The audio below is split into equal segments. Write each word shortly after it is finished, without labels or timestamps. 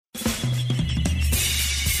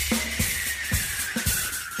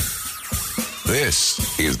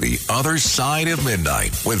This is The Other Side of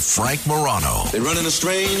Midnight with Frank Morano. They're running a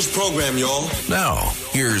strange program, y'all. Now,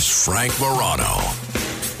 here's Frank Morano.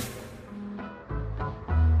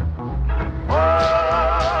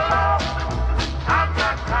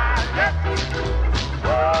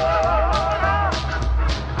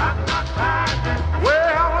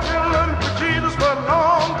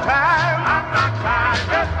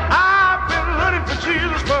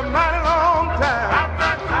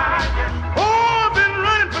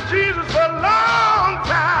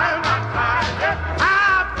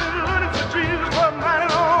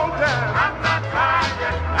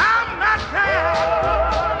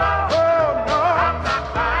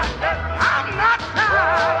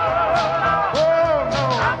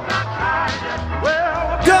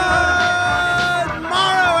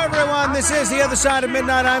 This is The Other Side of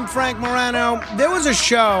Midnight. I'm Frank Morano. There was a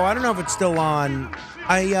show, I don't know if it's still on.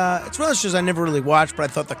 It's one of those shows I never really watched, but I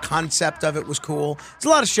thought the concept of it was cool. There's a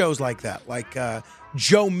lot of shows like that, like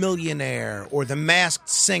Joe Millionaire or The Masked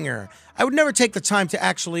Singer. I would never take the time to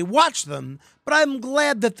actually watch them, but I'm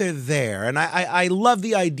glad that they're there, and I love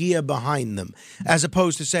the idea behind them, as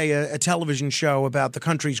opposed to, say, a television show about the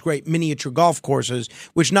country's great miniature golf courses,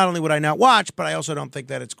 which not only would I not watch, but I also don't think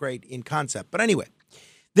that it's great in concept. But anyway,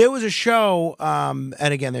 there was a show, and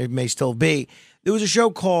again, there may still be, there was a show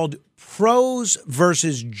called Pros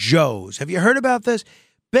versus Joes. Have you heard about this?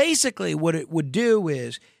 Basically, what it would do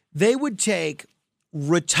is they would take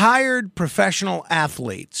retired professional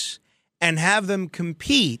athletes and have them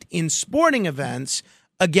compete in sporting events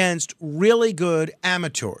against really good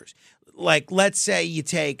amateurs. Like, let's say you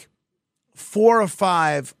take 4 or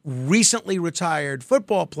 5 recently retired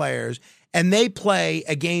football players and they play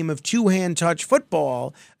a game of two-hand touch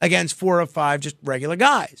football against 4 or 5 just regular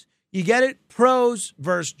guys. You get it? Pros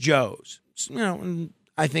versus Joes. You know,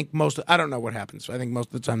 I think I don't know what happens. I think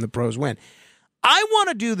most of the time the pros win. I want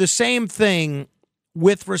to do the same thing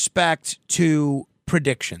with respect to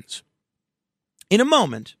predictions. In a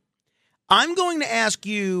moment, I'm going to ask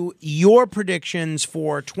you your predictions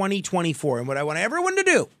for 2024. And what I want everyone to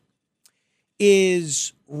do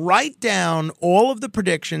is write down all of the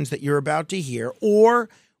predictions that you're about to hear, or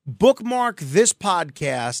bookmark this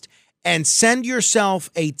podcast and send yourself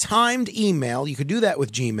a timed email. You could do that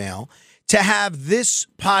with Gmail to have this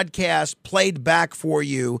podcast played back for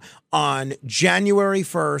you on January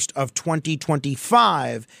 1st of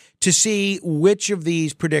 2025 to see which of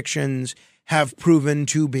these predictions have proven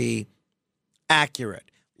to be accurate.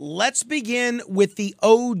 Let's begin with the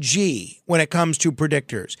OG when it comes to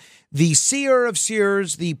predictors. The seer of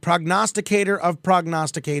seers, the prognosticator of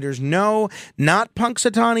prognosticators. No, not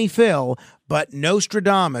Punxsutawney Phil, but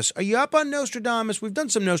Nostradamus. Are you up on Nostradamus? We've done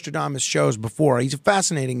some Nostradamus shows before. He's a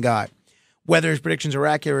fascinating guy. Whether his predictions are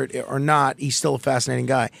accurate or not, he's still a fascinating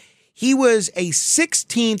guy. He was a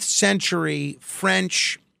 16th century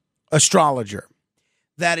French astrologer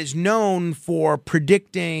that is known for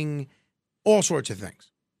predicting all sorts of things.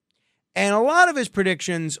 And a lot of his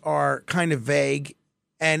predictions are kind of vague.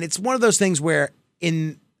 And it's one of those things where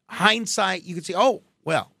in hindsight, you could say, oh,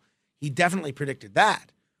 well, he definitely predicted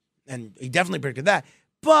that. And he definitely predicted that.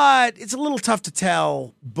 But it's a little tough to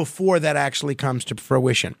tell before that actually comes to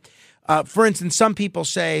fruition. For instance, some people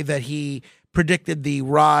say that he predicted the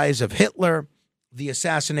rise of Hitler, the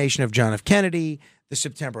assassination of John F. Kennedy, the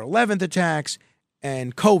September 11th attacks,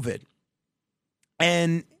 and COVID.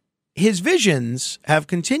 And his visions have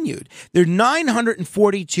continued. There are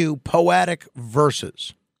 942 poetic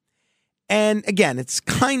verses. And again, it's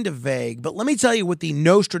kind of vague, but let me tell you what the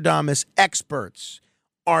Nostradamus experts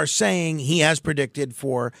are saying he has predicted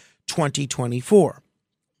for 2024.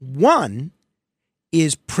 One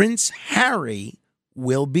is Prince Harry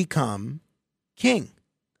will become king.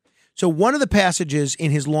 So one of the passages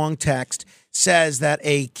in his long text says that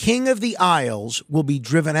a king of the Isles will be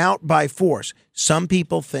driven out by force. Some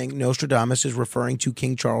people think Nostradamus is referring to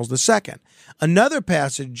King Charles II. Another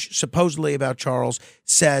passage, supposedly about Charles,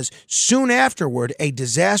 says, soon afterward, a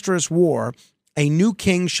disastrous war, a new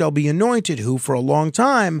king shall be anointed, who for a long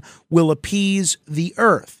time will appease the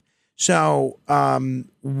earth. So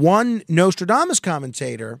one Nostradamus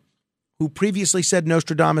commentator, who previously said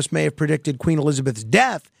Nostradamus may have predicted Queen Elizabeth's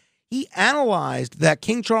death, he analyzed that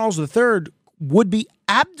King Charles III would be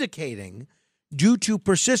abdicating due to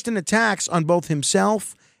persistent attacks on both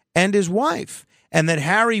himself and his wife, and that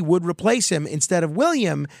Harry would replace him instead of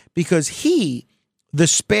William because he, the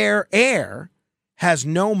spare heir, has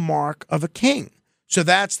no mark of a king. So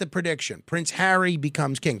that's the prediction. Prince Harry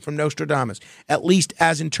becomes king from Nostradamus, at least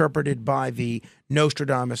as interpreted by the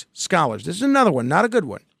Nostradamus scholars. This is another one, not a good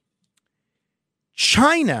one.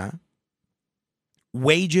 China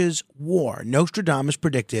wages war. Nostradamus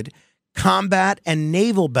predicted combat and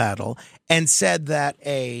naval battle and said that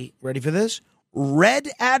ready for this, red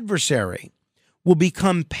adversary will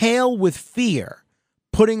become pale with fear,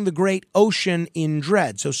 putting the great ocean in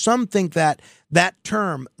dread. So some think that that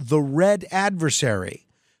term, the red adversary,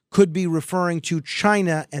 could be referring to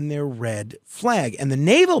China and their red flag. And the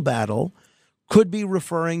naval battle could be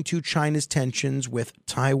referring to China's tensions with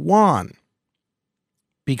Taiwan,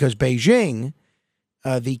 because Beijing,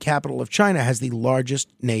 the capital of China, has the largest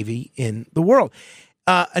navy in the world.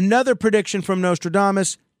 Another prediction from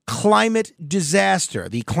Nostradamus, climate disaster.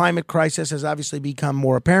 The climate crisis has obviously become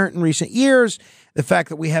more apparent in recent years. The fact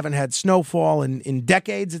that we haven't had snowfall in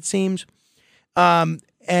decades, it seems.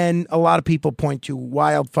 And a lot of people point to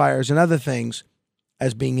wildfires and other things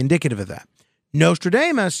as being indicative of that.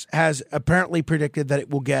 Nostradamus has apparently predicted that it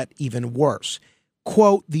will get even worse.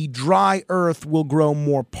 Quote, the dry earth will grow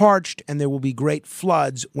more parched and there will be great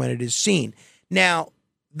floods when it is seen. Now,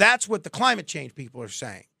 that's what the climate change people are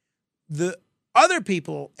saying. The other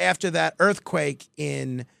people, after that earthquake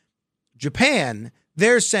in Japan,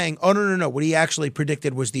 they're saying, oh, no. What he actually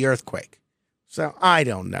predicted was the earthquake. So I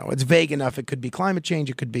don't know. It's vague enough. It could be climate change.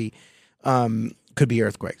 It could be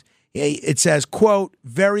earthquakes. It says, quote,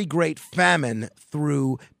 very great famine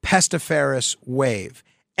through pestiferous wave.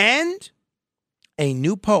 And a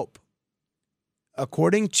new pope.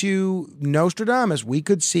 According to Nostradamus, we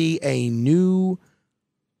could see a new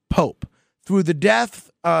pope. Through the death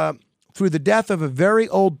of a very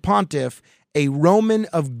old pontiff, a Roman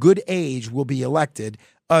of good age will be elected.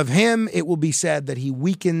 Of him, it will be said that he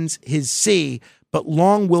weakens his see, but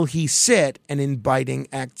long will he sit and in biting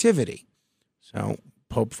activity. So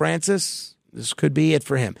Pope Francis, this could be it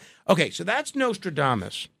for him. Okay, so that's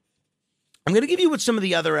Nostradamus. I'm going to give you what some of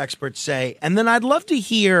the other experts say, and then I'd love to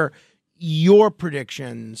hear your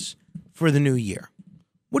predictions for the new year.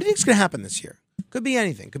 What do you think is going to happen this year? Could be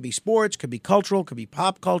anything. Could be sports, could be cultural, could be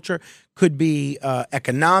pop culture, could be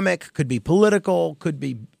economic, could be political, could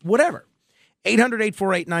be whatever.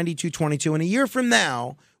 800-848-9222. And a year from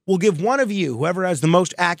now, we'll give one of you, whoever has the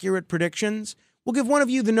most accurate predictions, we'll give one of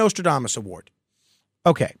you the Nostradamus Award.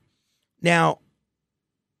 Okay. Now,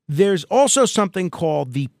 there's also something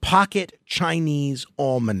called the Pocket Chinese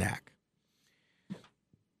Almanac.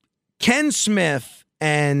 Ken Smith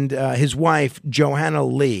and his wife, Johanna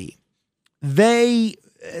Lee, they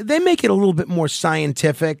make it a little bit more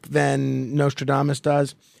scientific than Nostradamus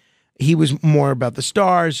does. He was more about the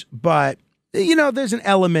stars, but, you know, there's an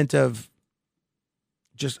element of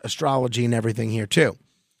just astrology and everything here, too.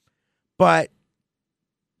 But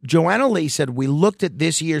Joanna Lee said, we looked at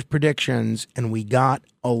this year's predictions and we got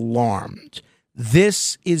alarmed.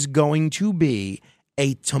 This is going to be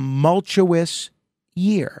a tumultuous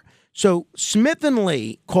year. So Smith and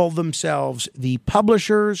Lee call themselves the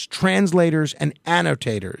publishers, translators, and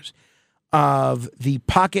annotators of the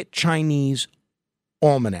Pocket Chinese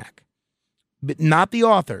Almanac. But not the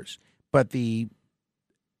authors, but the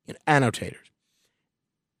annotators.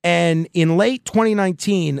 And in late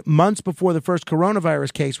 2019, months before the first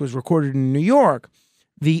coronavirus case was recorded in New York,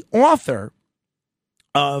 the author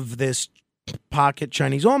of this Pocket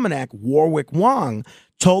Chinese Almanac, Warwick Wang,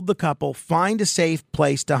 told the couple, find a safe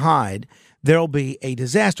place to hide. There'll be a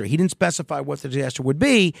disaster. He didn't specify what the disaster would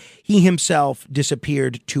be. He himself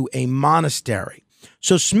disappeared to a monastery.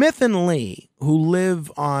 So Smith and Lee, who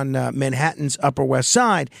live on Manhattan's Upper West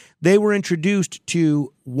Side, they were introduced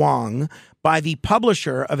to Wang by the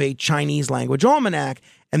publisher of a Chinese language almanac,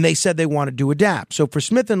 and they said they wanted to adapt. So for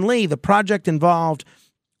Smith and Lee, the project involved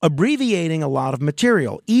abbreviating a lot of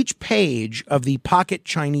material. Each page of the Pocket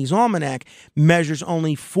Chinese Almanac measures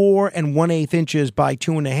only 4 1/8 inches by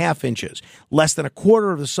 2.5 inches, less than a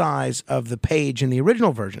quarter of the size of the page in the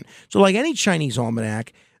original version. So like any Chinese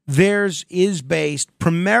almanac, theirs is based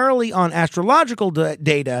primarily on astrological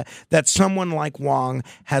data that someone like Wang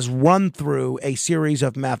has run through a series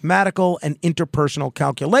of mathematical and interpersonal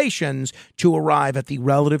calculations to arrive at the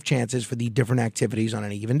relative chances for the different activities on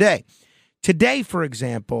any given day. Today, for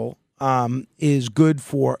example, is good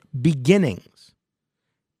for beginnings,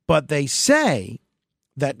 but they say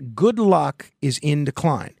that good luck is in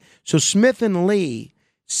decline. So Smith and Lee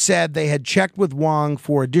said they had checked with Wang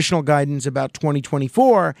for additional guidance about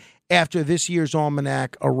 2024 after this year's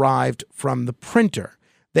almanac arrived from the printer.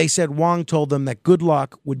 They said Wang told them that good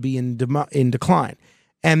luck would be in decline.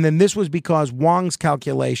 And then this was because Wang's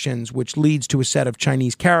calculations, which leads to a set of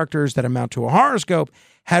Chinese characters that amount to a horoscope,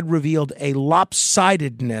 had revealed a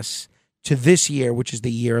lopsidedness to this year, which is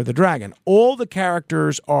the year of the dragon. All the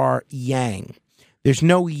characters are yang. There's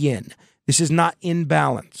no yin. This is not in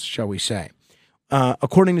balance, shall we say.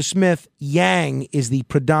 According to Smith, yang is the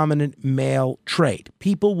predominant male trait.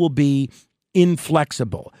 People will be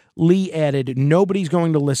inflexible. Lee added, nobody's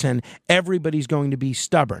going to listen. Everybody's going to be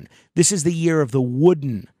stubborn. This is the year of the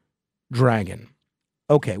wooden dragon.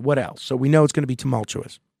 Okay, what else? So we know it's going to be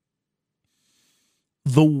tumultuous.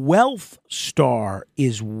 The wealth star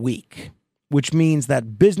is weak, which means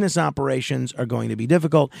that business operations are going to be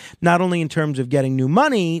difficult, not only in terms of getting new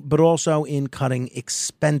money, but also in cutting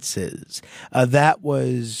expenses. That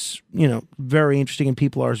was, very interesting, and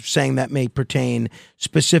people are saying that may pertain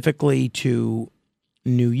specifically to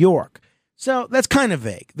New York. So that's kind of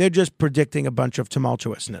vague. They're just predicting a bunch of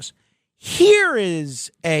tumultuousness. Here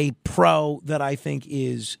is a pro that I think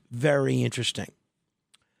is very interesting.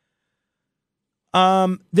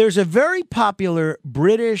 There's a very popular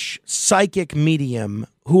British psychic medium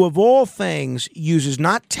who, of all things, uses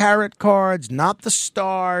not tarot cards, not the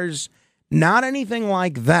stars, not anything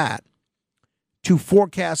like that to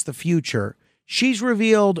forecast the future. She's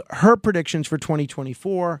revealed her predictions for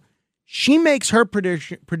 2024. She makes her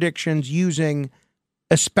predictions using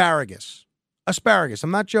asparagus. Asparagus,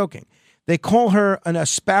 I'm not joking. They call her an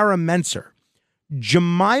Asparamancer.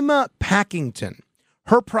 Jemima Packington.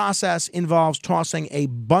 Her process involves tossing a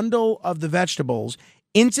bundle of the vegetables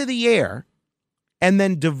into the air and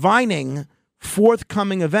then divining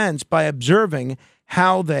forthcoming events by observing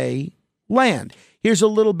how they land. Here's a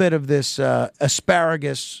little bit of this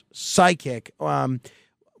asparagus psychic.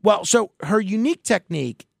 So her unique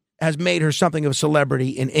technique has made her something of a celebrity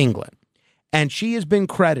in England. And she has been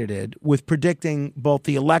credited with predicting both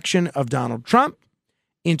the election of Donald Trump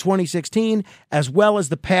in 2016, as well as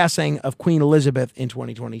the passing of Queen Elizabeth in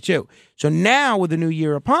 2022. So now, with the new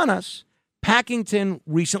year upon us, Packington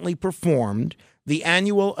recently performed the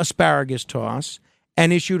annual asparagus toss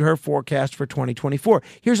and issued her forecast for 2024.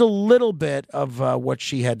 Here's a little bit of what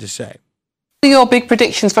she had to say. What are your big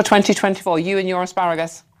predictions for 2024, you and your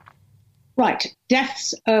asparagus? Right.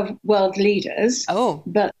 Deaths of world leaders. Oh.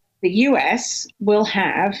 But the US will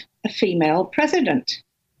have a female president.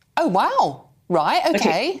 Oh, wow. Right,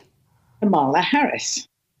 okay. Kamala Harris.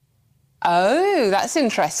 Oh, that's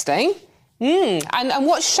interesting. And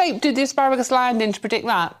what shape did the asparagus land in to predict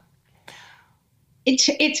that?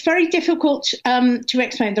 It's very difficult to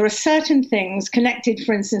explain. There are certain things connected,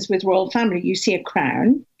 for instance, with royal family. You see a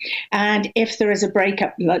crown, and if there is a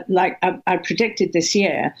breakup, like I predicted this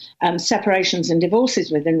year, separations and divorces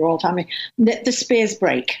within royal family, the spears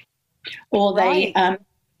break, or they,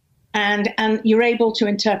 and you're able to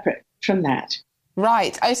interpret from that.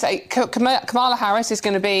 Right. I say Kamala Harris is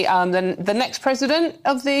going to be the next president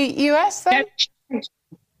of the US, then? No,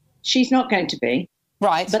 she's not going to be.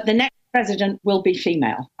 Right. But the next president will be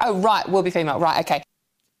female. Oh, right. Will be female. Right. Okay.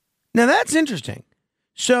 Now, that's interesting.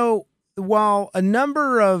 So while a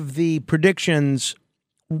number of the predictions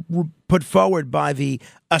put forward by the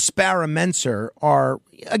Asparamancer are,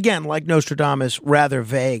 again, like Nostradamus, rather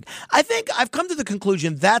vague, I think I've come to the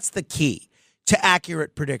conclusion that's the key to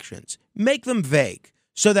accurate predictions. Make them vague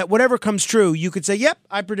so that whatever comes true, you could say, yep,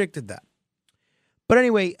 I predicted that. But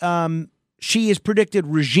anyway, she has predicted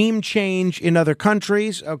regime change in other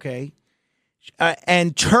countries. Okay.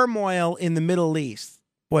 And turmoil in the Middle East.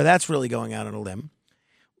 Boy, that's really going out on a limb.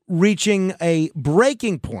 Reaching a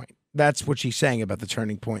breaking point. That's what she's saying about the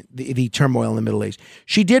turning point, the turmoil in the Middle East.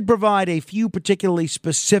 She did provide a few particularly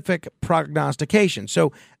specific prognostications.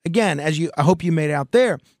 So again, I hope you made out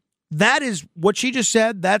there, that is what she just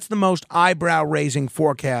said. That's the most eyebrow-raising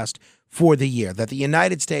forecast for the year, that the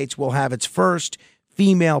United States will have its first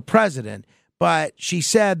female president. But she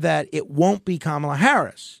said that it won't be Kamala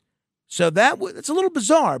Harris. So it's a little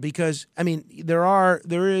bizarre because, I mean, there are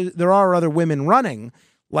other women running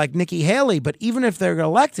like Nikki Haley, but even if they're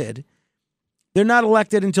elected, they're not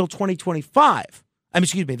elected until 2025.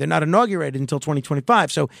 They're not inaugurated until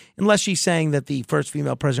 2025. So unless she's saying that the first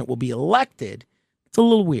female president will be elected, it's a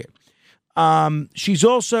little weird. She's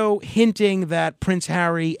also hinting that Prince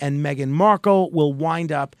Harry and Meghan Markle will wind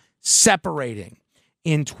up separating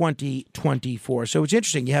in 2024. So it's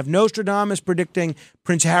interesting. You have Nostradamus predicting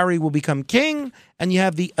Prince Harry will become king, and you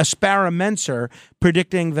have the Asparamancer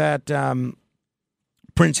predicting that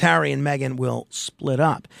Prince Harry and Meghan will split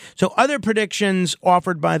up. So other predictions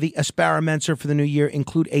offered by the Asparamancer for the new year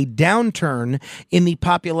include a downturn in the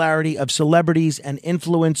popularity of celebrities and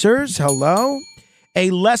influencers. Hello? A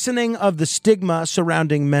lessening of the stigma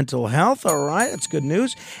surrounding mental health. All right, that's good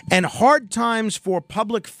news. And hard times for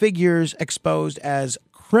public figures exposed as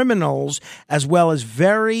criminals, as well as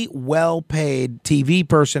very well-paid TV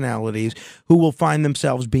personalities who will find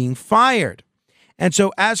themselves being fired. And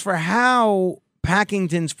so as for how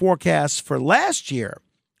Packington's forecasts for last year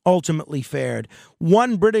ultimately fared.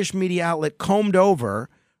 One British media outlet combed over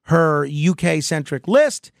her UK-centric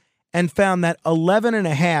list and found that 11 and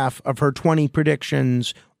a half of her 20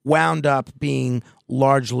 predictions wound up being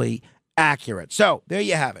largely accurate. So there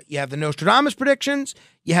you have it. You have the Nostradamus predictions,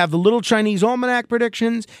 you have the Little Chinese Almanac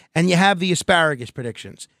predictions, and you have the asparagus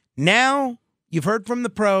predictions. Now you've heard from the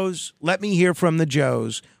pros. Let me hear from the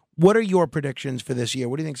Joes. What are your predictions for this year?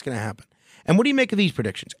 What do you think is going to happen? And what do you make of these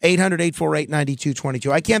predictions?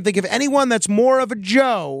 800-848-9222. I can't think of anyone that's more of a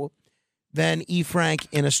Joe than E. Frank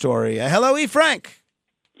in Astoria. Hello, E. Frank.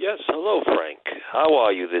 Yes, hello, Frank. How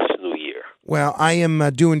are you this new year? Well, I am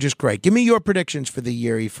doing just great. Give me your predictions for the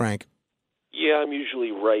year, E. Frank. Yeah, I'm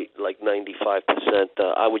usually right, like 95%.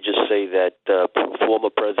 I would just say that former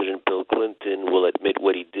President Bill Clinton will admit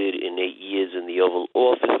what he did in 8 years in the Oval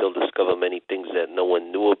Office. He'll discover many things that no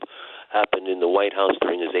one knew happened in the White House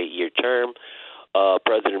during his 8-year term.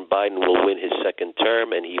 President Biden will win his second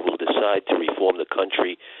term, and he will decide to reform the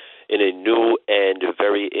country in a new and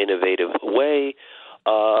very innovative way.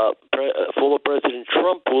 Former President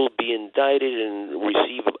Trump will be indicted and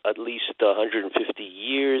receive at least 150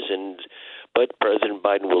 years, but President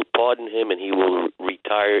Biden will pardon him, and he will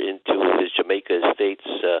retire into his Jamaica Estates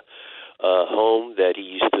home that he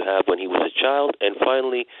used to have when he was a child. And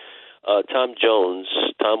finally, Tom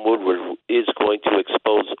Woodward, is going to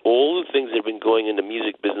expose all the things that have been going in the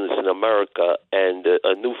music business in America, and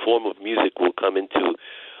a new form of music will come into,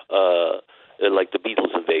 like the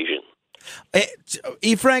Beatles invasion.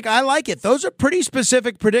 E. Frank, I like it. Those are pretty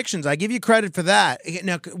specific predictions. I give you credit for that.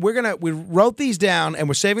 Now, we wrote these down and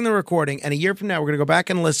we're saving the recording, and a year from now we're going to go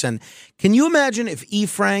back and listen. Can you imagine if E.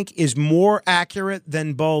 Frank is more accurate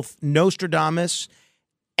than both Nostradamus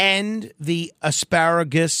and the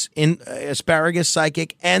asparagus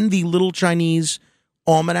psychic and the Little Chinese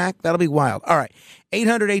Almanac? That'll be wild. All right.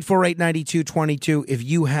 800-848-9222 if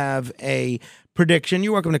you have a prediction.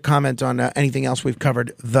 You're welcome to comment on anything else we've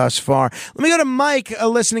covered thus far. Let me go to Mike,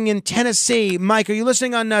 listening in Tennessee. Mike, are you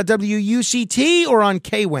listening on WUCT or on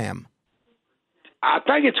KWAM? I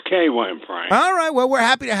think it's KWAM, Frank. All right. Well, we're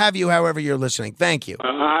happy to have you however you're listening. Thank you.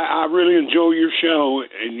 I really enjoy your show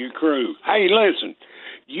and your crew. Hey, listen,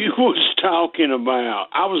 you was talking about,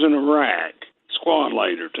 I was in Iraq, squad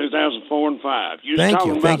leader, 2004 and 5. Thank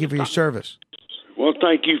you. Thank you for your service. Well,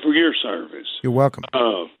 thank you for your service. You're welcome.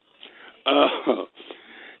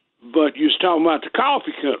 But you was talking about the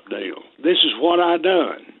coffee cup deal. This is what I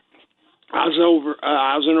done. I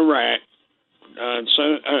was in Iraq,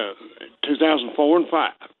 2004 and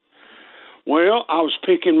 5. Well, I was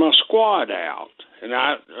picking my squad out, and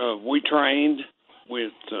we trained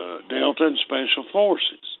with Delta and Special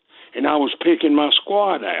Forces, and I was picking my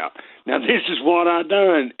squad out. Now, this is what I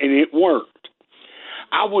done, and it worked.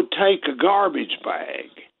 I would take a garbage bag,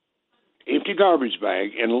 empty garbage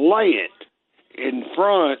bag, and lay it in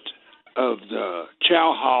front of the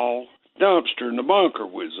chow hall dumpster in the bunker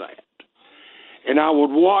was at. And I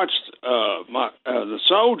would watch the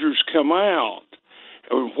soldiers come out,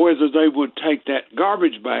 whether they would take that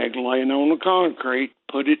garbage bag laying on the concrete,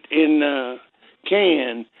 put it in a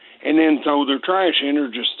can, and then throw their trash in, or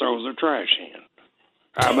just throw their trash in.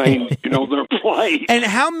 I mean, their plate. And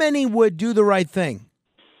how many would do the right thing?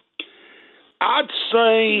 I'd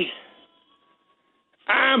say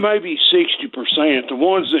maybe 60%. The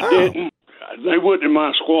ones that didn't, they wouldn't in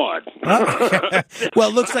my squad. Okay. Well,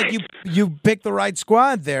 it looks like you picked the right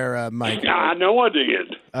squad there, Mike. I know I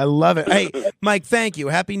did. I love it. Hey, Mike, thank you.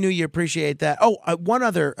 Happy New Year. Appreciate that. Oh, one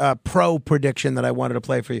other pro prediction that I wanted to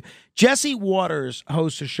play for you. Jesse Waters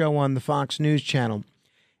hosts a show on the Fox News Channel,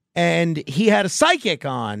 and he had a psychic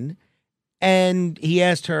on, and he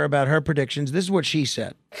asked her about her predictions. This is what she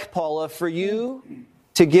said. Paula, for you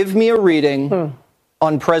to give me a reading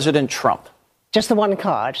on President Trump. Just the one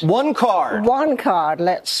card? One card. One card.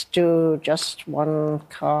 Let's do just one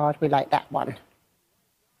card. We like that one.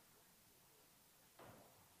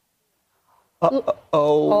 What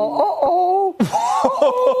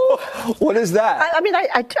is that? I mean,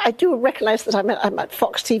 I do recognize that I'm at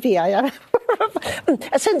Fox TV. I am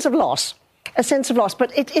a sense of loss. A sense of loss.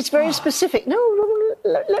 But it's very specific. No,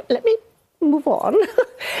 let me move on.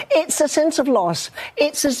 It's a sense of loss.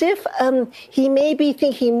 It's as if he may be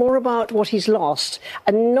thinking more about what he's lost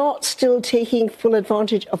and not still taking full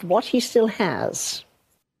advantage of what he still has.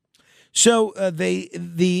 So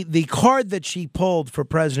the card that she pulled for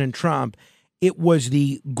President Trump, it was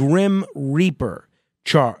the Grim Reaper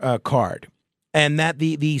card. And that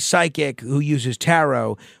the psychic who uses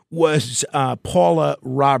tarot was Paula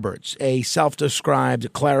Roberts, a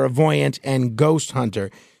self-described clairvoyant and ghost hunter.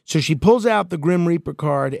 So she pulls out the Grim Reaper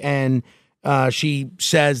card, and She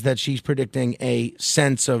says that she's predicting a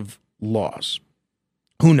sense of loss.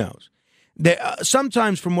 Who knows?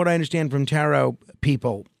 Sometimes, from what I understand from tarot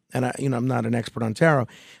people, and I'm not an expert on tarot,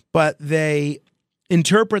 but they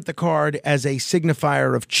interpret the card as a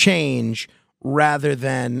signifier of change rather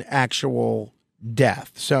than actual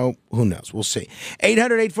death. So who knows? We'll see.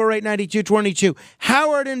 800-848-9222.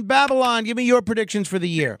 Howard in Babylon, give me your predictions for the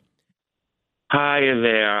year. Hi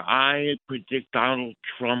there. I predict Donald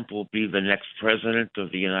Trump will be the next president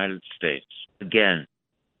of the United States again.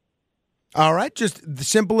 All right, just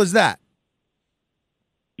simple as that.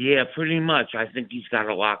 Yeah, pretty much. I think he's got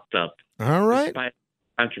it locked up. All right. Despite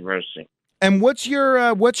controversy. And what's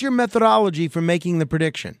your methodology for making the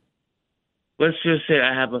prediction? Let's just say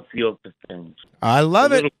I have a few of the things. I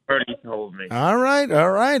love it. Little birdie told me. All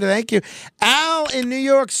right. Thank you. Al in New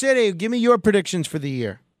York City, give me your predictions for the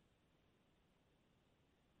year.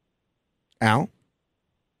 Al?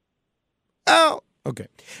 Oh, okay.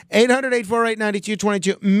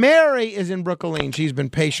 800-848-9222. Mary is in Brooklyn. She's been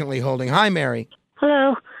patiently holding. Hi, Mary.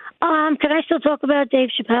 Hello. Can I still talk about Dave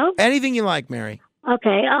Chappelle? Anything you like, Mary.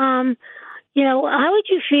 Okay. How would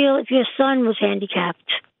you feel if your son was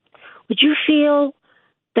handicapped? Would you feel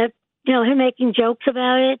that, him making jokes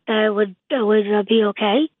about it, that it would be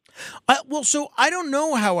okay? So I don't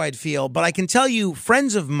know how I'd feel, but I can tell you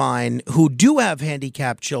friends of mine who do have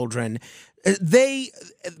handicapped children,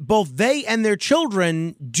 both they and their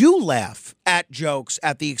children do laugh at jokes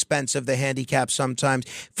at the expense of the handicapped sometimes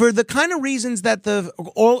for the kind of reasons that the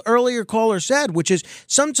earlier caller said, which is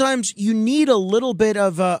sometimes you need a little bit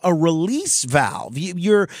of a release valve.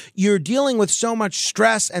 You're dealing with so much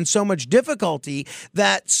stress and so much difficulty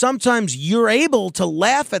that sometimes you're able to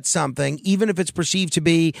laugh at something, even if it's perceived to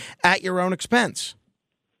be at your own expense.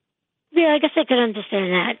 Yeah, I guess I could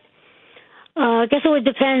understand that. I guess it would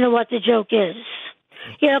depend on what the joke is.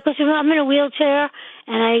 Because I'm in a wheelchair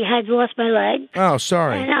and I had lost my leg. Oh,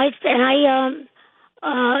 sorry. And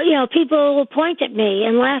people will point at me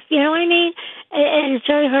and laugh. You know what I mean? And it's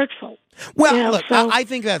very hurtful. Well, look, I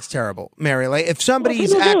think that's terrible, Mary. Like, if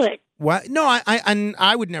somebody's do it. What? No,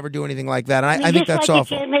 I would never do anything like that. I think that's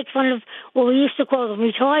awful. You can't make fun of. Well, we used to call them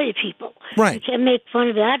retarded people. Right. You can't make fun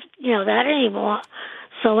of that. That anymore.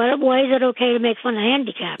 So why is it okay to make fun of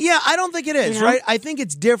handicaps? Yeah, I don't think it is, right? I think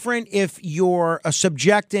it's different if you're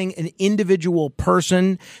subjecting an individual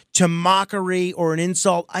person to mockery or an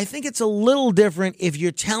insult. I think it's a little different if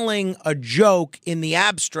you're telling a joke in the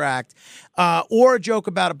abstract or a joke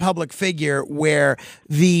about a public figure where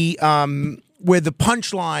the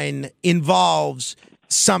punchline involves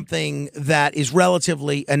something that is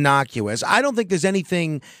relatively innocuous. I don't think there's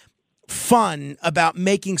anything fun about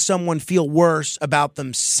making someone feel worse about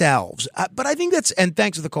themselves. But I think and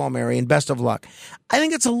thanks for the call, Mary, and best of luck. I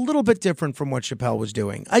think it's a little bit different from what Chappelle was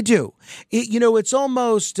doing. I do. It's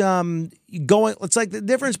almost it's like the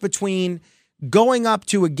difference between going up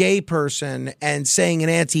to a gay person and saying an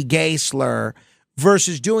anti-gay slur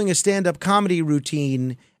versus doing a stand-up comedy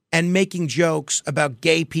routine and making jokes about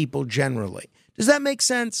gay people generally. Does that make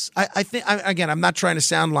sense? I think, again, I'm not trying to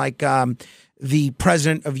sound like the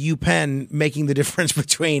president of UPenn making the difference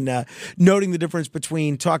between noting the difference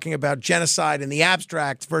between talking about genocide in the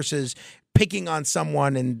abstract versus picking on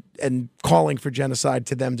someone and calling for genocide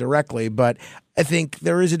to them directly. But I think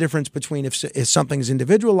there is a difference between if something's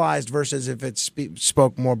individualized versus if it's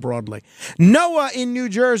spoke more broadly. Noah in New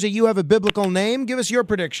Jersey, you have a biblical name. Give us your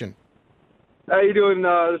prediction. How you doing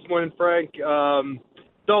this morning, Frank?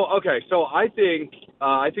 So I think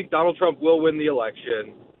Donald Trump will win the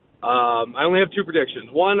election. I only have two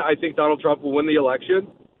predictions. One, I think Donald Trump will win the election,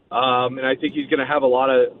 and I think he's going to have a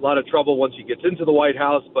lot of trouble once he gets into the White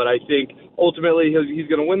House. But I think ultimately he's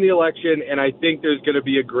going to win the election, and I think there's going to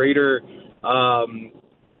be a greater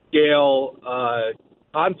scale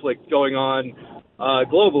conflict going on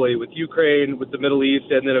globally with Ukraine, with the Middle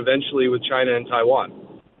East, and then eventually with China and Taiwan.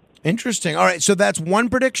 Interesting. All right, so that's one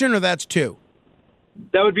prediction, or that's two?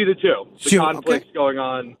 That would be the two. The conflicts okay. going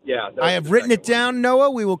on. Yeah. I have written it down, Noah.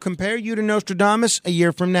 We will compare you to Nostradamus a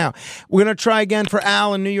year from now. We're going to try again for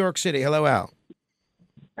Al in New York City. Hello, Al.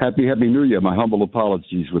 Happy New Year. My humble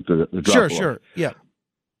apologies with the drop-off. Sure. Yeah.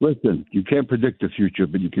 Listen, you can't predict the future,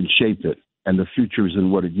 but you can shape it. And the future is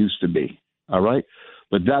in what it used to be. All right?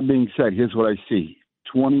 But that being said, here's what I see.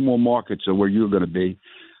 20 more markets are where you're going to be.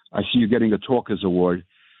 I see you getting a Talkers Award.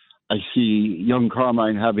 I see young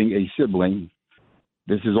Carmine having a sibling.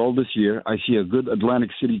 This is all this year. I see a good Atlantic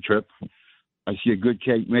City trip. I see a good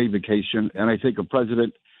Cape May vacation. And I think a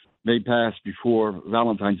president may pass before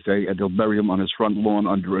Valentine's Day, and they'll bury him on his front lawn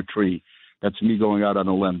under a tree. That's me going out on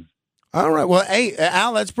a limb. All right. Well, hey,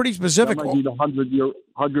 Al, that's pretty specific. That might be the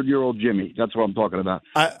 100-year-old Jimmy. That's what I'm talking about.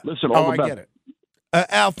 Listen, all the best. I get it.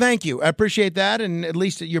 Al, thank you. I appreciate that, and at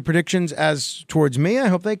least your predictions as towards me, I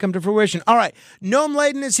hope they come to fruition. All right. Noam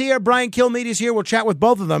Laden is here. Brian Kilmeade is here. We'll chat with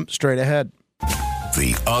both of them straight ahead.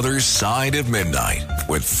 The Other Side of Midnight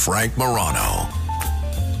with Frank Morano.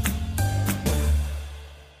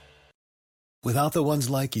 Without the ones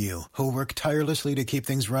like you, who work tirelessly to keep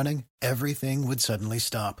things running, everything would suddenly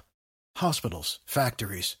stop. Hospitals,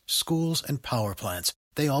 factories, schools, and power plants,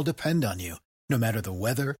 they all depend on you. No matter the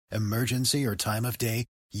weather, emergency, or time of day,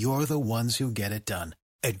 you're the ones who get it done.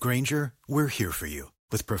 At Grainger, we're here for you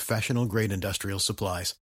with professional-grade industrial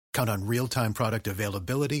supplies. Count on real-time product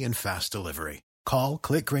availability and fast delivery. Call,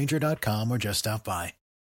 clickgrainger.com, or just stop by.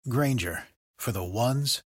 Grainger, for the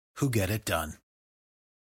ones who get it done.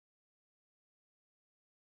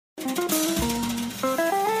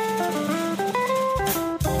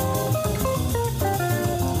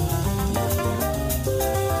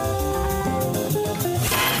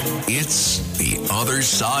 It's The Other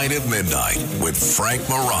Side of Midnight with Frank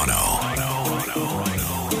Morano.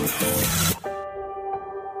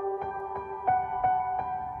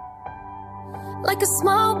 Like a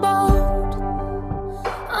small boat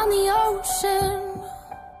on the ocean,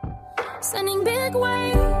 sending big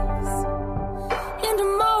waves into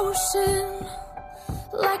motion.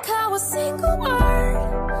 Like how a single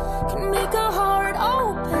word can make a heart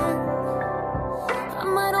open. I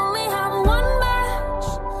might only have one match,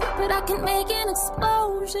 but I can make an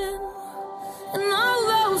explosion. And all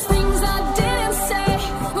those things I didn't say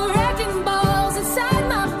were wrecking balls inside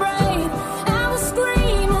my brain. I will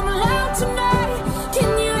scream loud tonight. Can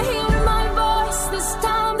you hear my voice this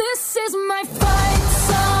time? This is my fight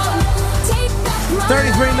song. Take back my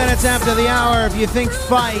 33 minutes after the hour. If you think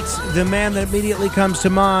fight, the man that immediately comes to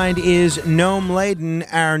mind is Noam Laden,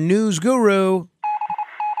 our news guru.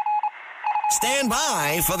 Stand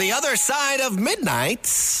by for the other side of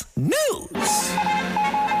Midnight's news.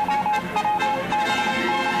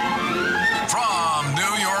 From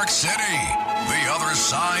New York City, The Other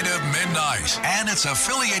Side of Midnight and its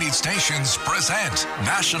affiliated stations present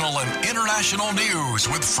national and international news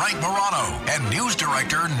with Frank Morano and news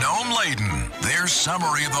director Noam Laden. Their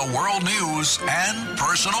summary of the world news and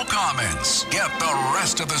personal comments. Get the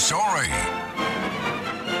rest of the story.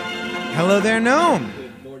 Hello there, Noam.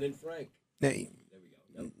 Good morning, Frank.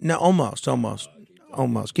 No, almost.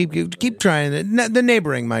 Keep trying it. The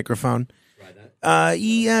neighboring microphone. Try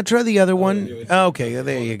the other one. Okay,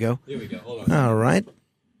 there you go. Here we go. Hold on. All right.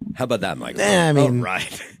 How about that microphone? I mean, all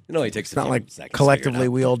right. It only takes it's not like seconds collectively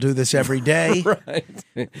we all do this every day. Right.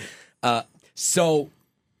 So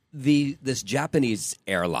this Japanese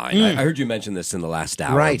airline, I heard you mention this in the last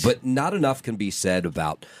hour, right. But not enough can be said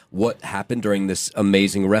about what happened during this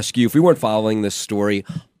amazing rescue. If we weren't following this story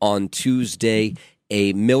on Tuesday,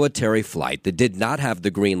 a military flight that did not have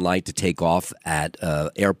the green light to take off at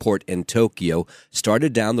airport in Tokyo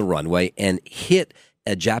started down the runway and hit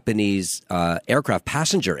a Japanese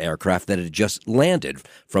passenger aircraft that had just landed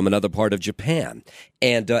from another part of Japan.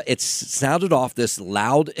 And it sounded off this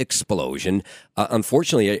loud explosion.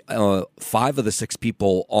 Unfortunately, 5 of the 6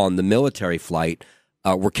 people on the military flight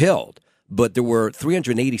were killed. But there were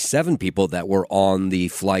 387 people that were on the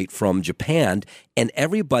flight from Japan, and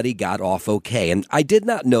everybody got off okay. And I did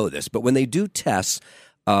not know this, but when they do tests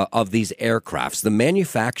of these aircrafts, the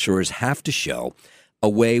manufacturers have to show a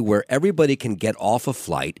way where everybody can get off a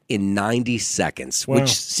flight in 90 seconds, Wow.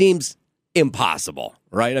 which seems impossible,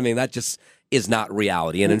 right? I mean, that just is not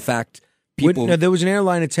reality. And in fact, people... No, there was an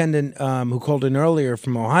airline attendant who called in earlier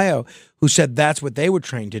from Ohio who said that's what they were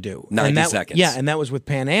trained to do. 90 seconds. Yeah, and that was with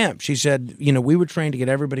Pan Am. She said, we were trained to get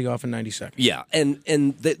everybody off in 90 seconds. Yeah, and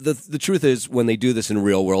the truth is, when they do this in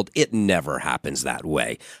real world, it never happens that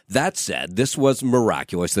way. That said, this was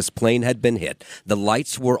miraculous. This plane had been hit. The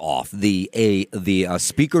lights were off. The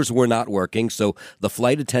speakers were not working, so the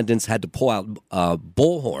flight attendants had to pull out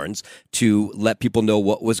bullhorns to let people know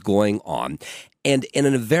what was going on. And in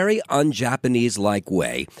a very un-Japanese-like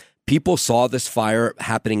way, people saw this fire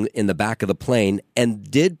happening in the back of the plane and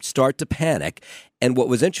did start to panic. And what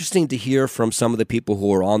was interesting to hear from some of the people who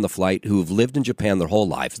were on the flight who have lived in Japan their whole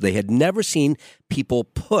lives, they had never seen people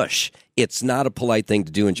push. It's not a polite thing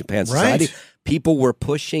to do in Japan society. Right. People were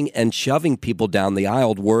pushing and shoving people down the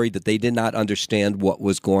aisle, worried that they did not understand what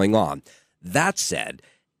was going on. That said,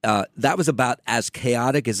 that was about as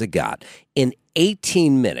chaotic as it got. In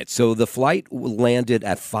 18 minutes, so the flight landed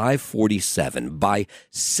at 5:47. By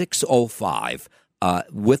 6:05,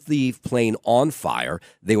 with the plane on fire,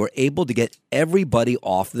 they were able to get everybody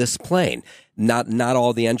off this plane. Not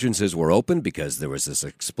all the entrances were open because there was this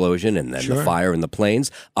explosion and then the Sure. fire in the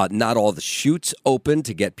planes. Not all the chutes open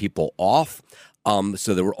to get people off.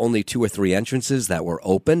 So there were only 2 or 3 entrances that were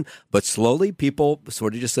open, but slowly people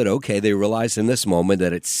sort of just said, okay, they realized in this moment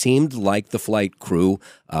that it seemed like the flight crew,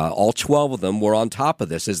 all 12 of them, were on top of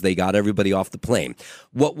this as they got everybody off the plane.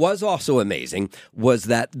 What was also amazing was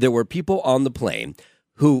that there were people on the plane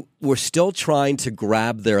who were still trying to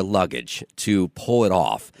grab their luggage to pull it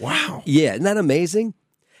off. Wow. Yeah, isn't that amazing?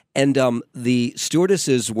 And the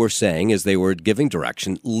stewardesses were saying, as they were giving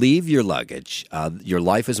direction, leave your luggage. Your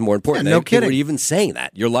life is more important. Yeah, no They kidding. were even saying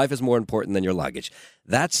that. Your life is more important than your luggage.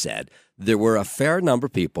 That said, there were a fair number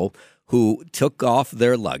of people who took off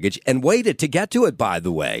their luggage and waited to get to it, by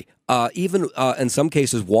the way. Even in some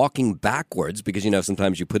cases, walking backwards, because,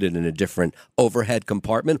 sometimes you put it in a different overhead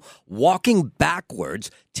compartment, walking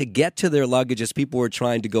backwards to get to their luggage as people were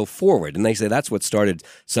trying to go forward. And they say that's what started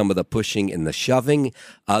some of the pushing and the shoving.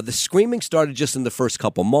 The screaming started just in the first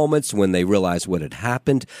couple moments when they realized what had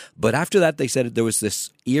happened. But after that, they said there was this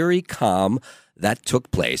eerie calm that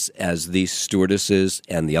took place as the stewardesses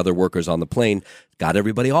and the other workers on the plane got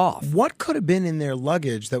everybody off. What could have been in their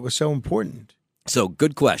luggage that was so important? So,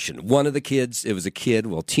 good question. One of the kids, it was a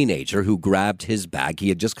teenager, who grabbed his bag. He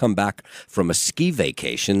had just come back from a ski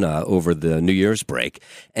vacation over the New Year's break,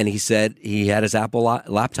 and he said he had his Apple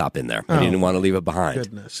laptop in there, and he didn't want to leave it behind.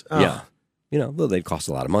 Goodness. Oh. Yeah. Well, they cost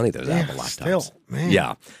a lot of money, those Apple laptops. Still, man.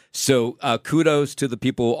 Yeah. So, kudos to the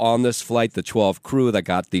people on this flight, the 12 crew that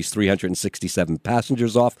got these 367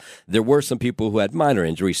 passengers off. There were some people who had minor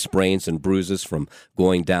injuries, sprains and bruises from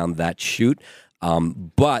going down that chute.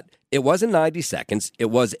 But it wasn't 90 seconds. It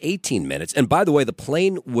was 18 minutes. And by the way, the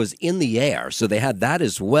plane was in the air, so they had that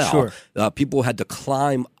as well. Sure. People had to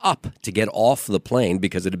climb up to get off the plane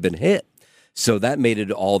because it had been hit. So that made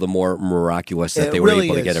it all the more miraculous that they were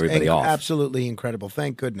able to get everybody off. Absolutely incredible.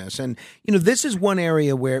 Thank goodness. And, this is one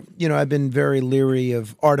area where, I've been very leery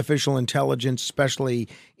of artificial intelligence, especially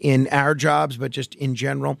in our jobs, but just in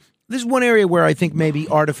general. This is one area where I think maybe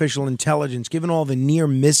artificial intelligence, given all the near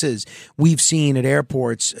misses we've seen at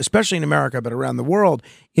airports, especially in America, but around the world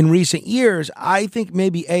in recent years, I think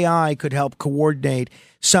maybe AI could help coordinate,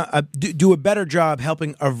 do a better job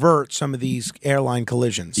helping avert some of these airline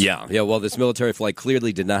collisions. Yeah. Well, this military flight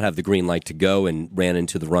clearly did not have the green light to go and ran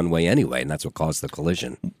into the runway anyway, and that's what caused the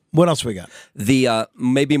collision. What else we got? The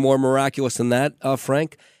maybe more miraculous than that,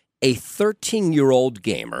 Frank, a 13-year-old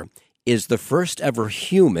gamer is the first ever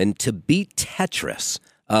human to beat Tetris.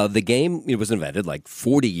 The game, it was invented like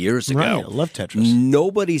 40 years ago. Right, I love Tetris.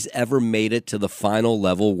 Nobody's ever made it to the final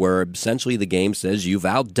level where essentially the game says, you've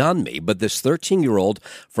outdone me. But this 13-year-old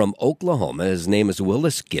from Oklahoma, his name is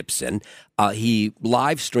Willis Gibson, he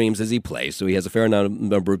live streams as he plays. So he has a fair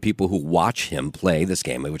number of people who watch him play this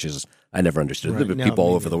game, which is, I never understood. Right. People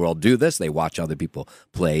all over the world do this. They watch other people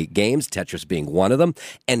play games, Tetris being one of them.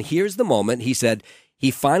 And here's the moment. He said, he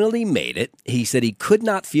finally made it. He said he could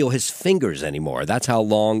not feel his fingers anymore. That's how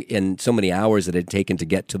long in so many hours it had taken to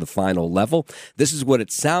get to the final level. This is what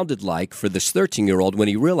it sounded like for this 13-year-old when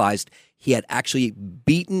he realized he had actually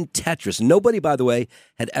beaten Tetris. Nobody, by the way,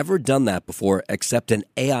 had ever done that before except an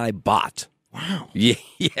AI bot. Wow.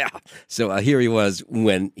 Yeah. So here he was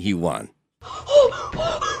when he won. Oh my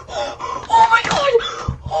God!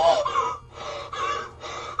 Oh.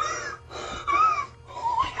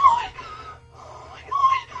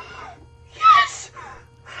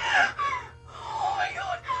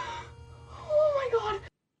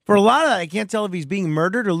 For a lot of that, I can't tell if he's being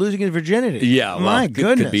murdered or losing his virginity. Yeah, well, my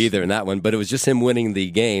goodness. Could be either in that one, but it was just him winning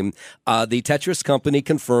the game. The Tetris company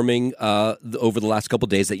confirming over the last couple of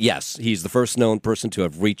days that, yes, he's the first known person to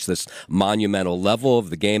have reached this monumental level of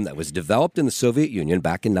the game that was developed in the Soviet Union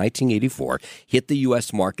back in 1984, hit the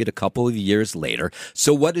U.S. market a couple of years later.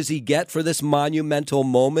 So what does he get for this monumental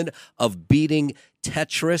moment of beating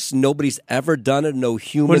Tetris? Nobody's ever done it. No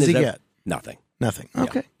human What does he has get? Nothing. Nothing. Yeah.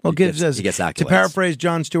 Okay. Well, He gets to accolades. paraphrase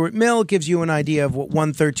John Stuart Mill, gives you an idea of what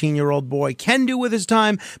one 13-year-old boy can do with his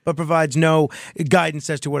time, but provides no guidance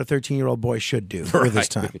as to what a 13-year-old boy should do with his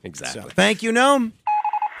time. Exactly. So, thank you, Noam.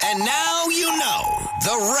 And now you know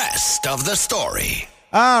the rest of the story.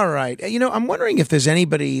 All right. I'm wondering if there's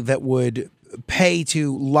anybody that would pay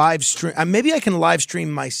to live stream. Maybe I can live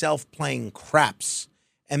stream myself playing craps.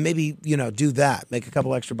 And maybe, do that. Make a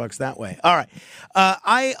couple extra bucks that way. All right.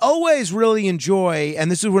 I always really enjoy, and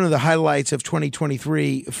this is one of the highlights of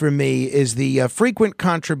 2023 for me, is the frequent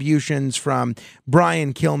contributions from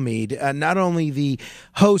Brian Kilmeade, not only the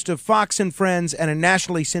host of Fox and Friends and a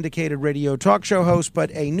nationally syndicated radio talk show host, but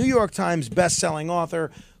a New York Times best-selling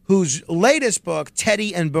author whose latest book,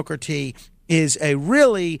 Teddy and Booker T, is a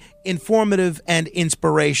really informative and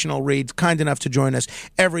inspirational read. Kind enough to join us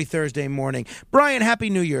every Thursday morning. Brian, Happy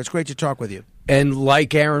New Year. It's great to talk with you. And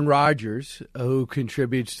like Aaron Rodgers, who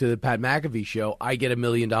contributes to the Pat McAfee show, I get $1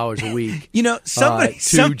 million a week.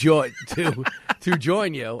 To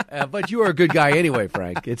join you. But you are a good guy anyway,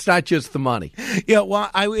 Frank. It's not just the money. Yeah,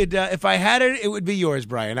 well, I would if I had it, it would be yours,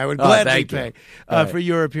 Brian. I would gladly pay for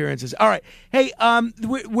your appearances. All right. Hey,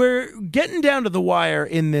 we're getting down to the wire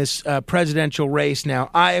in this presidential race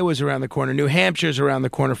now. Iowa's around the corner. New Hampshire's around the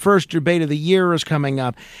corner. First debate of the year is coming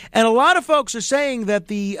up. And a lot of folks are saying that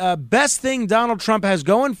the best thing Donald Trump has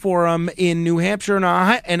going for him in New Hampshire and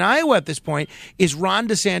Iowa at this point is Ron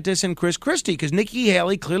DeSantis and Chris Christie, because Nikki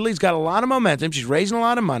Haley clearly has got a lot of momentum. She's raising a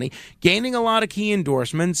lot of money, gaining a lot of key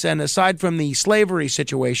endorsements, and aside from the slavery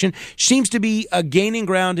situation, she seems to be gaining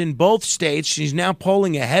ground in both states. She's now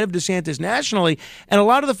polling ahead of DeSantis nationally, and a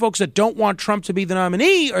lot of the folks that don't want Trump to be the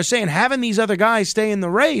nominee are saying having these other guys stay in the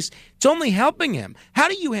race, it's only helping him. How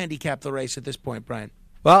do you handicap the race at this point, Brian?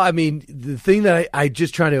 Well, I mean, the thing that I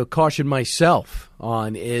just try to caution myself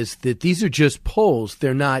on is that these are just polls.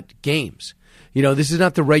 They're not games. You know, this is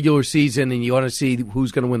not the regular season and you want to see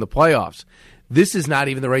who's going to win the playoffs. This is not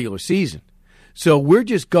even the regular season. So we're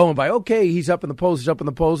just going by, okay, he's up in the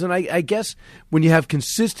polls, And I guess when you have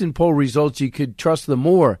consistent poll results, you could trust them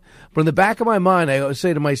more. But in the back of my mind, I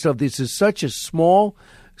say to myself, this is such a small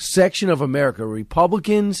section of America,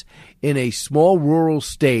 Republicans in a small rural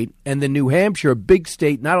state, and then New Hampshire, a big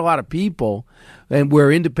state, not a lot of people, and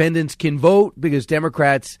where independents can vote because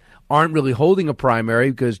Democrats aren't really holding a primary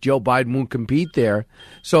because Joe Biden won't compete there.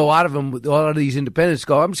 So a lot of these independents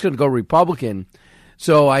go, I'm just going to go Republican.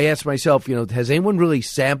 So I asked myself, has anyone really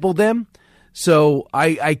sampled them? So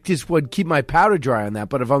I just would keep my powder dry on that.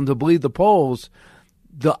 But if I'm to believe the polls,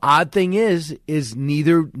 the odd thing is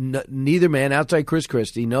neither man outside Chris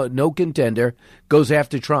Christie, no contender, goes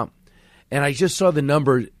after Trump. And I just saw the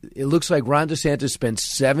number. It looks like Ron DeSantis spent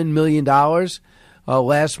 $7 million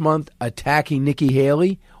last month attacking Nikki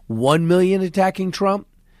Haley, $1 million attacking Trump,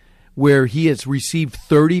 where he has received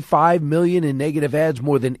 $35 million in negative ads,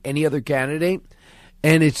 more than any other candidate.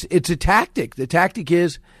 And it's a tactic. The tactic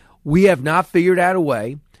is we have not figured out a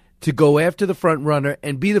way to go after the front runner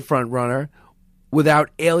and be the front runner without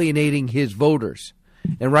alienating his voters.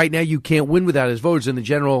 And right now you can't win without his voters. In the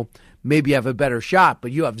general, maybe you have a better shot,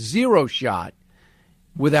 but you have zero shot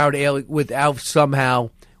without somehow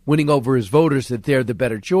winning over his voters that they're the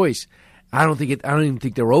better choice. I don't even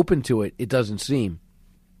think they're open to it. It doesn't seem.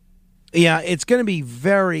 Yeah, it's going to be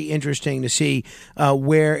very interesting to see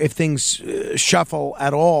if things shuffle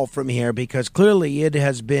at all from here, because clearly it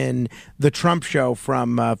has been the Trump show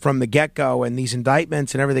from the get-go, and these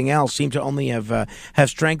indictments and everything else seem to only have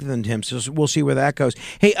strengthened him. So we'll see where that goes.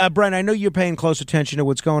 Hey, Brian, I know you're paying close attention to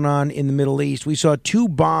what's going on in the Middle East. We saw 2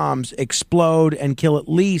 bombs explode and kill at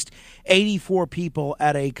least 84 people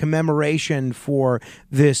at a commemoration for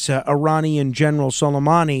this Iranian General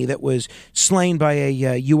Soleimani that was slain by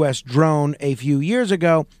a U.S. drone a few years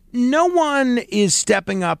ago. No one is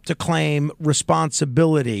stepping up to claim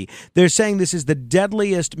responsibility. They're saying this is the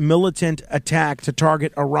deadliest militant attack to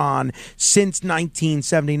target Iran since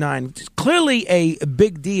 1979. It's clearly a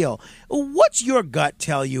big deal. What's your gut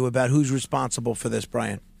tell you about who's responsible for this,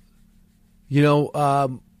 Brian?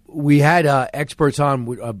 We had experts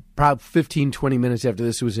on about 15, 20 minutes after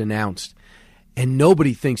this was announced, and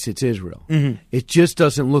nobody thinks it's Israel. Mm-hmm. It just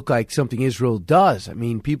doesn't look like something Israel does. I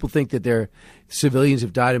mean, people think that their civilians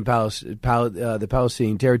have died in the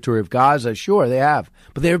Palestinian territory of Gaza. Sure, they have,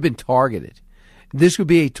 but they have been targeted. This would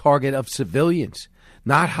be a target of civilians,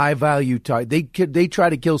 not high-value target. They try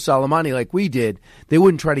to kill Soleimani like we did. They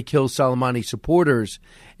wouldn't try to kill Soleimani supporters.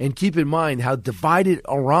 And keep in mind how divided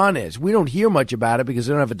Iran is. We don't hear much about it because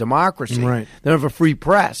they don't have a democracy. Right. They don't have a free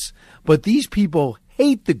press. But these people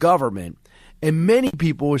hate the government, and many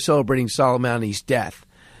people were celebrating Soleimani's death.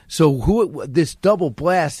 So this double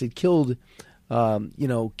blast that killed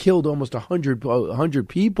almost 100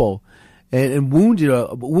 people and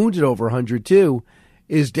wounded over 100 too,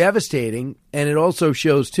 is devastating. And it also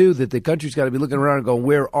shows too that the country's got to be looking around and going,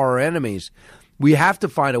 where are our enemies? We have to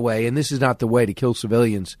find a way, and this is not the way to kill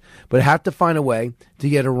civilians, but have to find a way to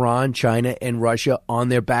get Iran, China, and Russia on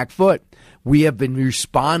their back foot. We have been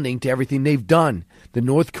responding to everything they've done. The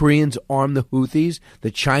North Koreans arm the Houthis. The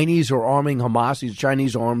Chinese are arming Hamas. These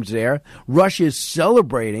Chinese arms there. Russia is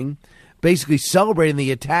basically celebrating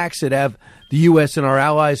the attacks that have the U.S. and our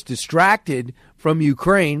allies distracted from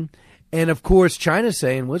Ukraine. And, of course, China's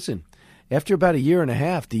saying, listen, after about a year and a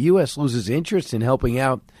half, the U.S. loses interest in helping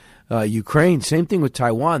out Ukraine. Same thing with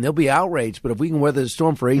Taiwan. They'll be outraged, but if we can weather the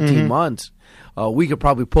storm for 18 months, we could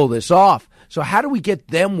probably pull this off. So how do we get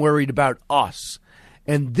them worried about us?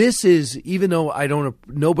 And this is, even though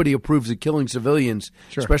nobody approves of killing civilians,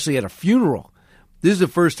 especially at a funeral. This is the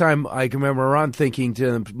first time I can remember Iran must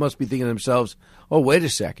be thinking to themselves, oh, wait a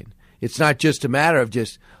second. It's not just a matter of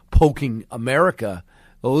just poking America.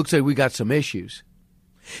 It looks like we got some issues.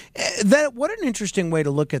 What an interesting way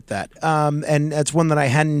to look at that, and that's one that I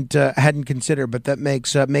hadn't considered, but that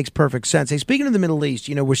makes perfect sense. Hey, speaking of the Middle East,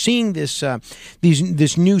 we're seeing this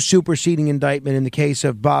new superseding indictment in the case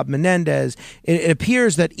of Bob Menendez. It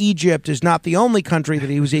appears that Egypt is not the only country that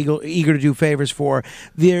he was eager to do favors for.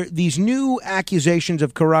 These new accusations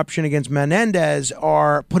of corruption against Menendez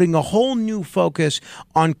are putting a whole new focus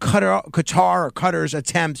on Qatar's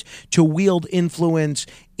attempts to wield influence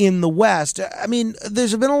in the West. I mean,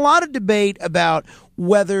 there's been a lot of debate about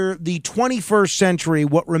whether the 21st century,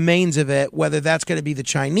 what remains of it, whether that's going to be the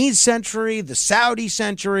Chinese century, the Saudi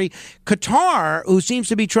century. Qatar, who seems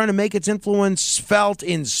to be trying to make its influence felt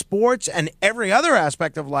in sports and every other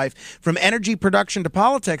aspect of life, from energy production to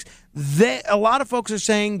politics, a lot of folks are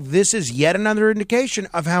saying this is yet another indication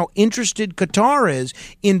of how interested Qatar is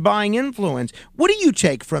in buying influence. What do you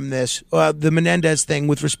take from this, the Menendez thing,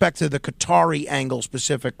 with respect to the Qatari angle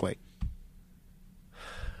specifically?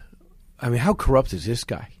 I mean, how corrupt is this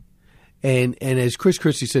guy? And as Chris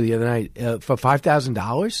Christie said the other night, for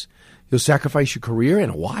 $5,000, you'll sacrifice your career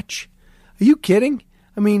and a watch? Are you kidding?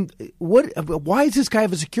 I mean, why does this guy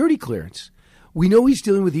have a security clearance? We know he's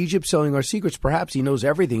dealing with Egypt, selling our secrets. Perhaps he knows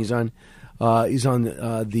everything. He's on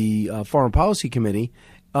the Foreign Policy Committee.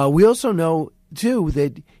 We also know, too,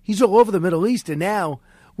 that he's all over the Middle East. And now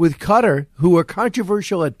with Qatar, who are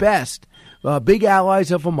controversial at best, big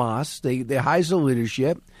allies of Hamas, they hide the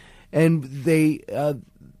leadership. And they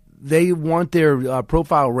want their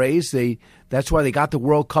profile raised. That's why they got the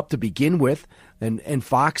World Cup to begin with. And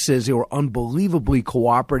Fox says they were unbelievably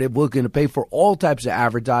cooperative, looking to pay for all types of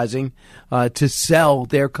advertising to sell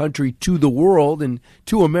their country to the world and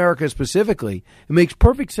to America specifically. It makes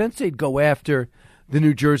perfect sense they'd go after the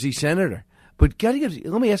New Jersey senator. But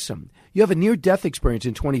let me ask something. You have a near-death experience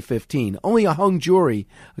in 2015. Only a hung jury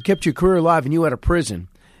kept your career alive and you out of prison.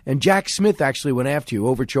 And Jack Smith actually went after you,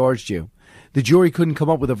 overcharged you. The jury couldn't come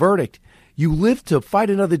up with a verdict. You live to fight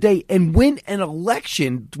another day and win an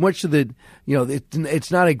election, much to the, it's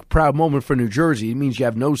not a proud moment for New Jersey. It means you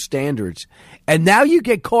have no standards. And now you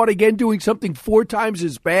get caught again doing something 4 times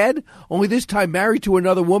as bad, only this time married to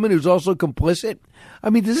another woman who's also complicit. I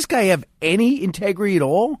mean, does this guy have any integrity at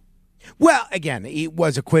all? Well, again, he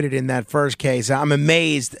was acquitted in that first case. I'm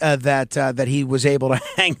amazed that he was able to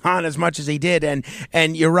hang on as much as he did.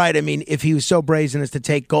 And you're right. I mean, if he was so brazen as to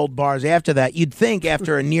take gold bars after that, you'd think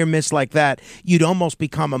after a near miss like that, you'd almost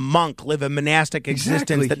become a monk, live a monastic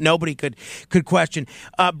existence that nobody could question.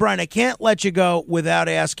 Brian, I can't let you go without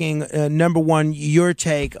asking, number one, your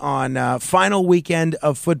take on final weekend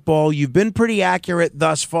of football. You've been pretty accurate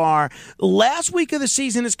thus far. Last week of the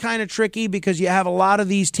season is kind of tricky because you have a lot of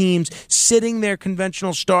these teams sitting their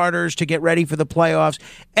conventional starters to get ready for the playoffs.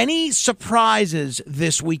 Any surprises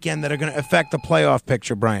this weekend that are going to affect the playoff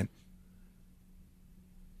picture, Brian?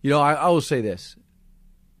 I will say this.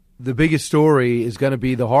 The biggest story is going to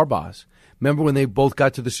be the Harbaughs. Remember when they both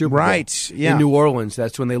got to the Super Bowl in New Orleans?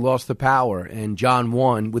 That's when they lost the power, and John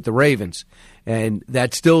won with the Ravens. And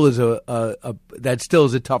that still is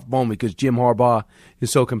a tough moment because Jim Harbaugh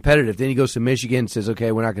is so competitive. Then he goes to Michigan and says,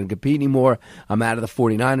 okay, we're not going to compete anymore. I'm out of the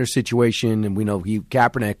 49ers situation. And we know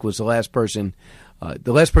Kaepernick was the last person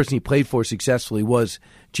he played for successfully was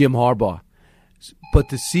Jim Harbaugh. But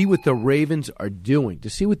to see what the Ravens are doing, to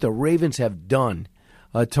see what the Ravens have done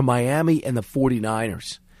to Miami and the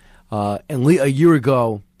 49ers. And a year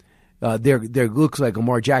ago, there looks like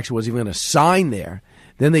Lamar Jackson wasn't even going to sign there.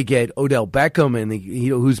 Then they get Odell Beckham, and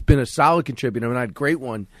who's been a solid contributor, not a great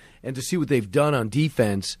one. And to see what they've done on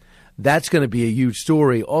defense, that's going to be a huge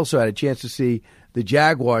story. Also, I had a chance to see the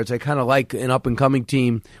Jaguars. I kind of like an up-and-coming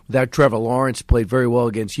team without Trevor Lawrence, played very well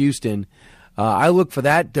against Houston. I look for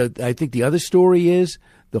that. I think the other story is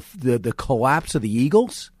the collapse of the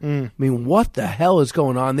Eagles. I mean, what the hell is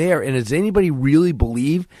going on there? And does anybody really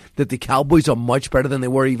believe that the Cowboys are much better than they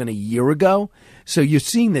were even a year ago? So you're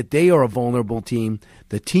seeing that they are a vulnerable team.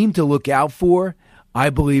 The team to look out for, I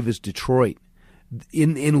believe, is Detroit.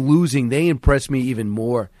 In losing, they impress me even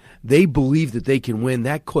more. They believe that they can win.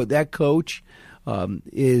 That coach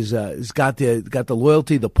is got the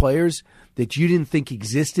loyalty of the players that you didn't think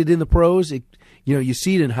existed in the pros. You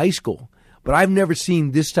see it in high school. But I've never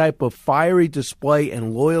seen this type of fiery display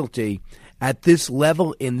and loyalty at this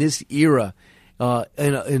level in this era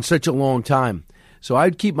in such a long time. So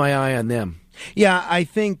I'd keep my eye on them. Yeah, I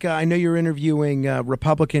think I know you're interviewing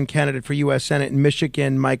Republican candidate for U.S. Senate in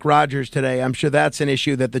Michigan, Mike Rogers, today. I'm sure that's an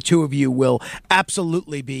issue that the two of you will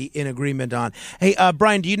absolutely be in agreement on. Hey,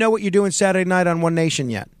 Brian, do you know what you're doing Saturday night on One Nation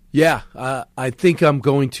yet? Yeah, I think I'm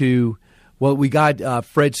going to. Well, we got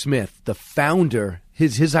Fred Smith, the founder.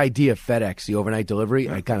 His idea of FedEx, the overnight delivery.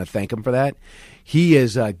 I kind of thank him for that. He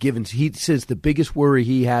is given. He says the biggest worry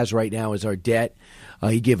he has right now is our debt.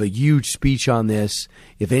 He gave a huge speech on this.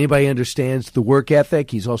 If anybody understands the work ethic,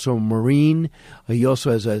 he's also a Marine. He also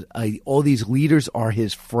has all these leaders are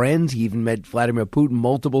his friends. He even met Vladimir Putin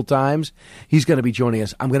multiple times. He's going to be joining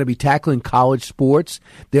us. I'm going to be tackling college sports.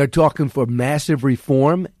 They're talking for massive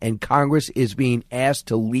reform, and Congress is being asked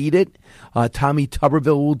to lead it. Tommy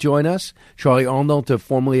Tuberville will join us. Charlie Arnold,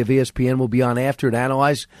 formerly of ESPN, will be on after and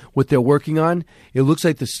analyze what they're working on. It looks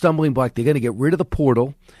like the stumbling block, they're going to get rid of the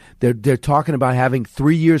portal. They're talking about having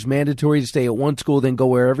 3 years mandatory to stay at one school, then go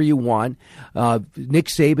wherever you want. Nick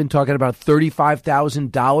Saban talking about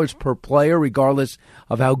 $35,000 per player, regardless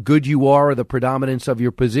of how good you are or the predominance of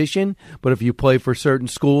your position. But if you play for certain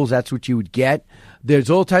schools, that's what you would get.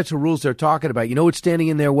 There's all types of rules they're talking about. You know what's standing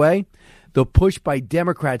in their way? The push by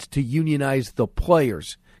Democrats to unionize the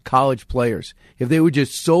players, college players. If they would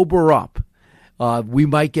just sober up, we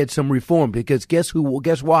might get some reform. Because guess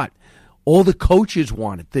what? All the coaches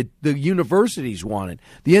want it. The universities want it.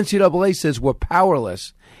 The NCAA says we're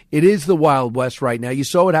powerless. It is the Wild West right now. You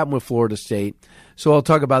saw what happened with Florida State. So I'll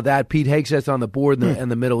talk about that. Pete Hegseth's on the board in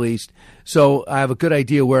the Middle East. So I have a good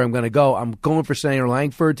idea where I'm going to go. I'm going for Senator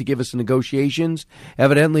Langford to give us the negotiations.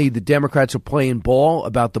 Evidently, the Democrats are playing ball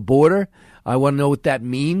about the border. I want to know what that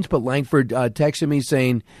means, but Langford texted me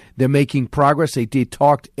saying they're making progress. They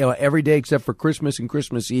talked every day except for Christmas and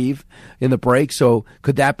Christmas Eve in the break. So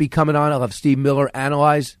could that be coming on? I'll have Steve Miller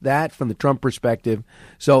analyze that from the Trump perspective.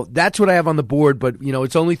 So that's what I have on the board, but,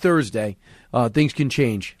 it's only Thursday. Things can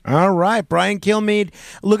change. All right, Brian Kilmeade,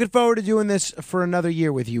 looking forward to doing this for another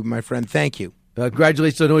year with you, my friend. Thank you.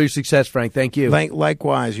 Congratulations on all your success, Frank. Thank you.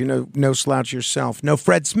 Likewise. No slouch yourself. No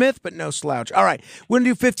Fred Smith, but no slouch. All right. We're going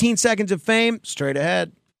to do 15 seconds of fame straight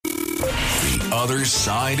ahead. The Other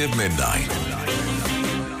Side of Midnight.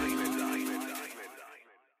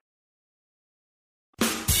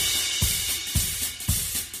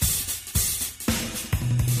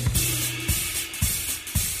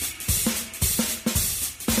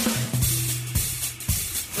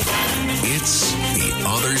 It's The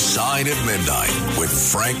Other Side of Midnight with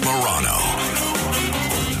Frank Morano.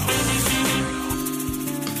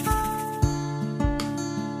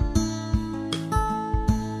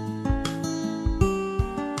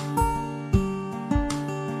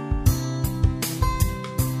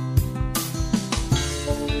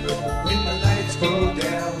 When the lights go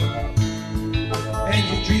down and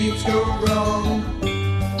your dreams go wrong,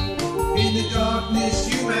 in the darkness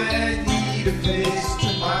you might need a place to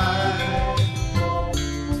hide.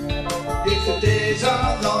 If the days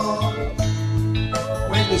are long,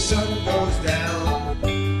 when the sun goes down,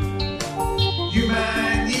 you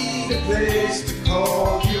might need a place to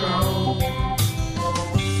call your own.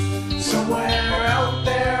 Somewhere out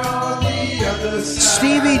there on the other side.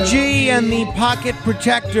 Stevie G and the Pocket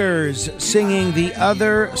Protectors singing The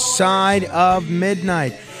Other Side of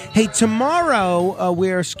Midnight. Hey, tomorrow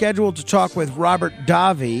we are scheduled to talk with Robert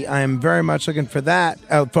Davi. I am very much looking for that.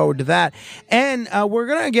 I look forward to that. And we're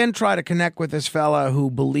going to again try to connect with this fella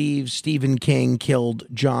who believes Stephen King killed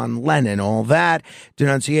John Lennon. All that,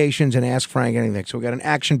 denunciations, and Ask Frank Anything. So we got an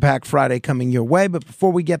action-packed Friday coming your way. But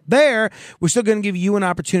before we get there, we're still going to give you an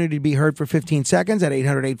opportunity to be heard for 15 seconds at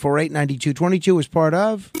 800-848-9222 as part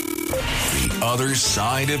of The Other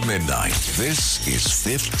Side of Midnight. This is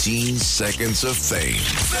 15 Seconds of Fame.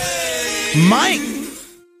 Mike!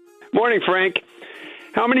 Morning, Frank.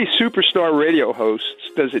 How many superstar radio hosts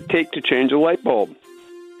does it take to change a light bulb?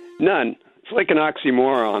 None. It's like an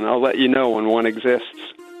oxymoron. I'll let you know when one exists.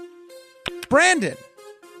 Brandon!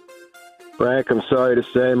 Frank, I'm sorry to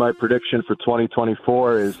say my prediction for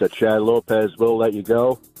 2024 is that Chad Lopez will let you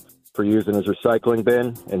go for using his recycling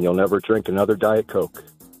bin, and you'll never drink another Diet Coke.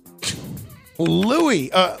 Louis.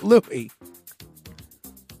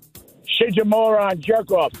 Shit, you moron.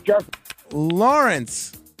 Jerk off.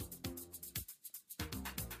 Lawrence.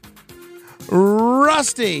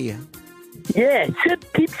 Rusty. Yeah,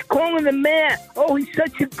 Chip keeps calling the mayor. Oh, he's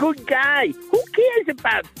such a good guy. Who cares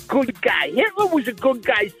about good guy? Hitler was a good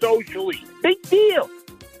guy socially. Big deal.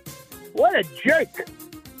 What a jerk.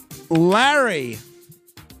 Larry.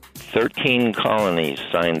 13 colonies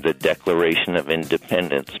signed the Declaration of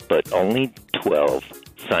Independence, but only 12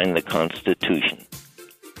 signed the Constitution.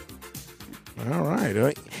 All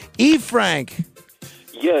right. E. Frank.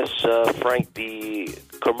 Yes, Frank, the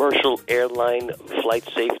commercial airline flight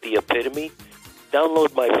safety epitome.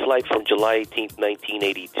 Download my flight from July 18th,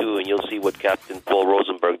 1982, and you'll see what Captain Paul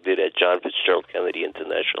Rosenberg did at John Fitzgerald Kennedy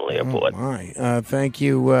International Airport. Oh, my. Thank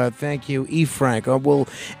you, E. Frank. We'll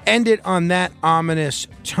end it on that ominous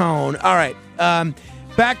tone. All right.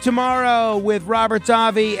 Back tomorrow with Robert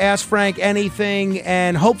Davi, Ask Frank Anything,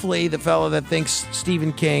 and hopefully the fellow that thinks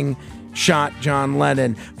Stephen King shot John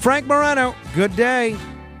Lennon. Frank Morano, good day.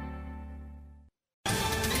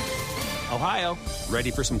 Ohio,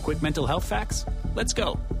 ready for some quick mental health facts? Let's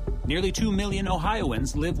go. Nearly 2 million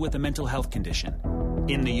Ohioans live with a mental health condition.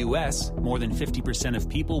 In the U.S., more than 50% of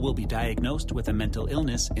people will be diagnosed with a mental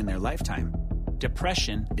illness in their lifetime.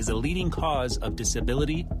 Depression is a leading cause of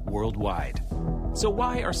disability worldwide. So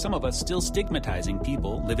why are some of us still stigmatizing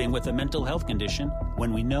people living with a mental health condition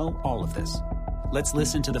when we know all of this? Let's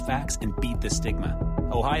listen to the facts and beat the stigma.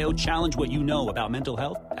 Ohio, challenge what you know about mental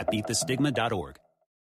health at beatthestigma.org.